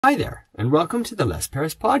Hi there, and welcome to the Les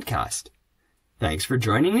Perras podcast. Thanks for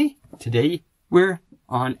joining me. Today, we're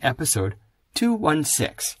on episode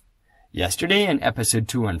 216. Yesterday in episode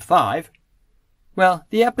 215,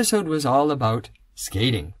 the episode was all about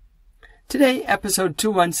skating. Today, episode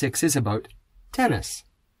 216 is about tennis.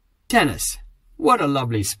 Tennis. What a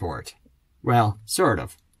lovely sport. Well, sort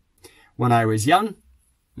of. When I was young,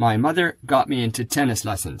 my mother got me into tennis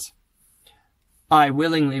lessons. I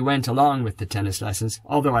willingly went along with the tennis lessons,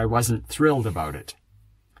 although I wasn't thrilled about it.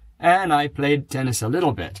 And I played tennis a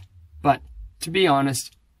little bit, but to be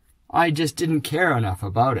honest, I just didn't care enough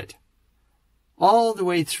about it. All the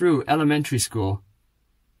way through elementary school,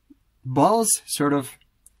 balls sort of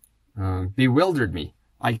bewildered me.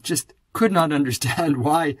 I just could not understand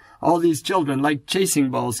why all these children liked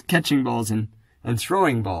chasing balls, catching balls, and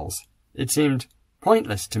throwing balls. It seemed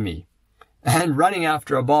pointless to me. And running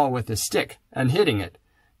after a ball with a stick and hitting it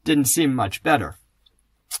didn't seem much better.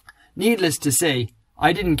 Needless to say,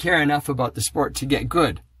 I didn't care enough about the sport to get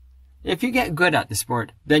good. If you get good at the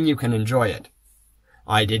sport, then you can enjoy it.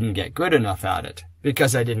 I didn't get good enough at it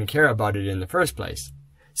because I didn't care about it in the first place.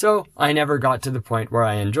 So I never got to the point where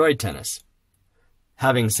I enjoyed tennis.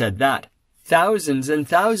 Having said that, thousands and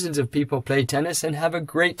thousands of people play tennis and have a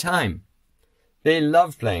great time. They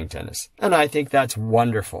love playing tennis, and I think that's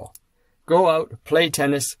wonderful. Go out, play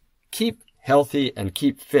tennis, keep healthy, and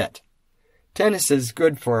keep fit. Tennis is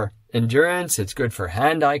good for endurance, it's good for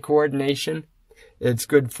hand-eye coordination, it's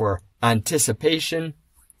good for anticipation.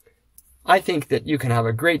 I think that you can have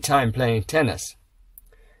a great time playing tennis.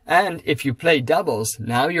 And if you play doubles,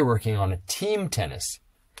 now you're working on a team tennis.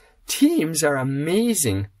 Teams are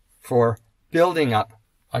amazing for building up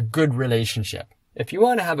a good relationship. If you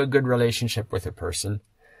want to have a good relationship with a person,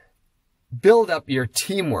 build up your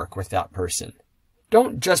teamwork with that person.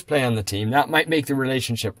 Don't just play on the team. That might make the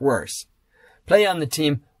relationship worse. Play on the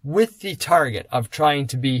team with the target of trying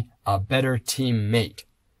to be a better teammate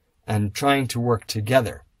and trying to work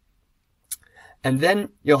together. And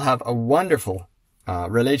then you'll have a wonderful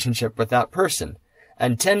relationship with that person.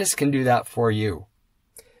 And tennis can do that for you.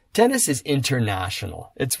 Tennis is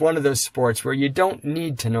international. It's one of those sports where you don't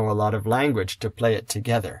need to know a lot of language to play it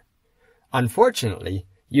together. Unfortunately,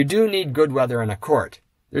 you do need good weather and a court.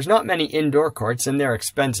 There's not many indoor courts and they're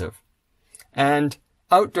expensive. And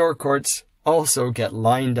outdoor courts also get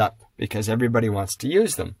lined up because everybody wants to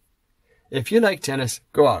use them. If you like tennis,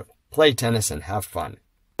 go out, play tennis and have fun.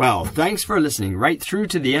 Well, thanks for listening right through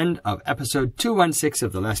to the end of episode 216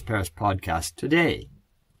 of the Les Perras podcast today.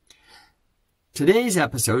 Today's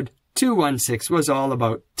episode 216 was all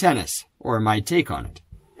about tennis, or my take on it.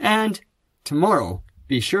 And tomorrow,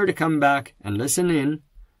 be sure to come back and listen in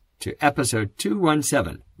to episode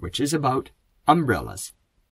 217, which is about umbrellas.